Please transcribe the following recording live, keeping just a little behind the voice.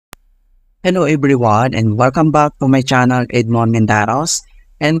Hello everyone and welcome back to my channel Edmund Mindaros,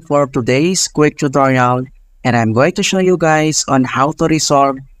 and for today's quick tutorial and I'm going to show you guys on how to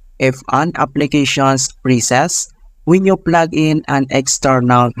resolve if an application's freezes when you plug in an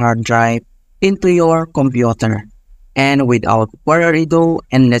external hard drive into your computer. And without further ado,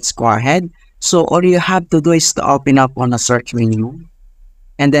 and let's go ahead. So all you have to do is to open up on a search menu,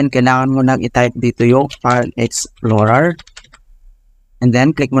 and then kailangan mo nang i-type dito yung File Explorer. And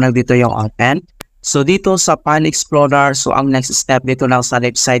then, click mo na dito yung open. So, dito sa File Explorer, so ang next step dito lang sa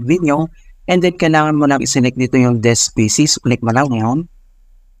left side video. And then, kailangan mo lang i-select dito yung Desk PC. So, click mo lang ngayon.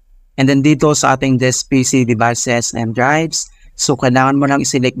 And then, dito sa ating Desk PC devices and drives. So, kailangan mo lang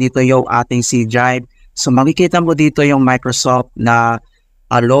i-select dito yung ating C drive. So, makikita mo dito yung Microsoft na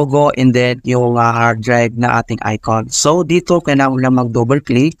logo and then yung hard drive na ating icon. So, dito, kailangan mo lang mag-double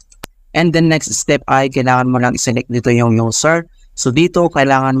click. And then, next step ay kailangan mo lang i-select dito yung user. So, dito,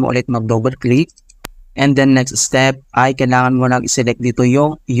 kailangan mo ulit mag-double click. And then, next step ay kailangan mo lang i-select dito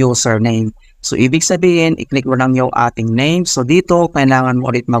yung username. So, ibig sabihin, i-click mo lang yung ating name. So, dito, kailangan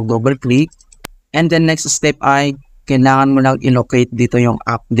mo ulit mag-double click. And then, next step ay kailangan mo lang i-locate dito yung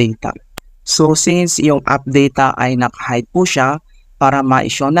app data. So, since yung app data ay naka-hide po siya, para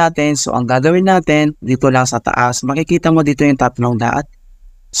ma-show natin, so, ang gagawin natin, dito lang sa taas, makikita mo dito yung tatlong dot.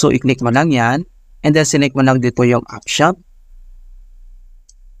 So, i-click mo lang yan. And then, select mo lang dito yung app shop.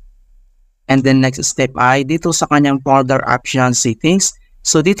 And then next step ay dito sa kanyang folder option settings.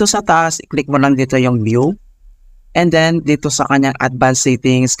 So dito sa taas, i-click mo lang dito yung view. And then dito sa kanyang advanced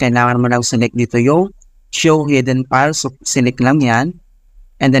settings, kailangan mo lang select dito yung show hidden files. So select lang yan.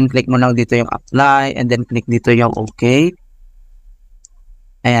 And then click mo lang dito yung apply. And then click dito yung okay.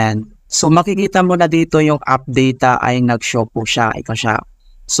 Ayan. So makikita mo na dito yung app data ay nag-show po siya. Ito siya.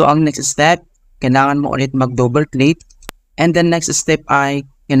 So ang next step, kailangan mo ulit mag-double click. And then next step ay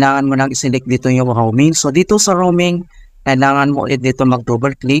kailangan mo lang i-select dito yung roaming. So, dito sa roaming, kailangan mo ulit dito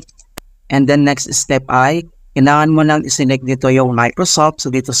mag-double click. And then, next step ay, kailangan mo lang i-select dito yung Microsoft. So,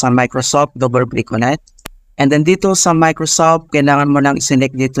 dito sa Microsoft, double click ulit. And then, dito sa Microsoft, kailangan mo lang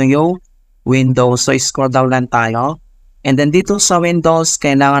i-select dito yung Windows. So, scroll down lang tayo. And then, dito sa Windows,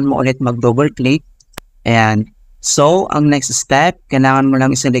 kailangan mo ulit mag-double click. Ayan. So, ang next step, kailangan mo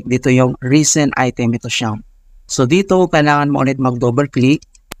lang i-select dito yung recent item. Ito siya. So, dito, kailangan mo ulit mag-double click.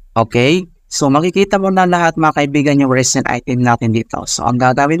 Okay, so makikita mo na lahat mga kaibigan yung recent item natin dito. So ang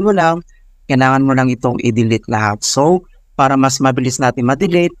gagawin mo lang, kailangan mo lang itong i-delete lahat. So para mas mabilis natin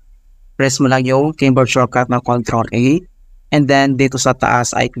ma-delete, press mo lang yung keyboard shortcut na Ctrl A. And then dito sa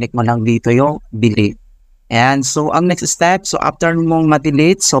taas ay click mo lang dito yung delete. And so ang next step, so after mong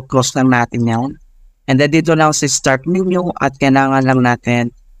ma-delete, so close lang natin yan. And then dito lang sa start menu at kailangan lang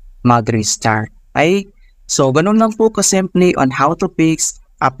natin mag-restart. Okay, so ganun lang po kasimple on how to fix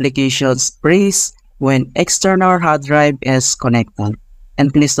applications freeze when external hard drive is connected. And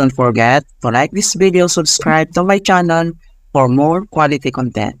please don't forget to like this video, subscribe to my channel for more quality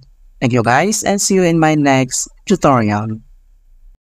content. Thank you guys and see you in my next tutorial.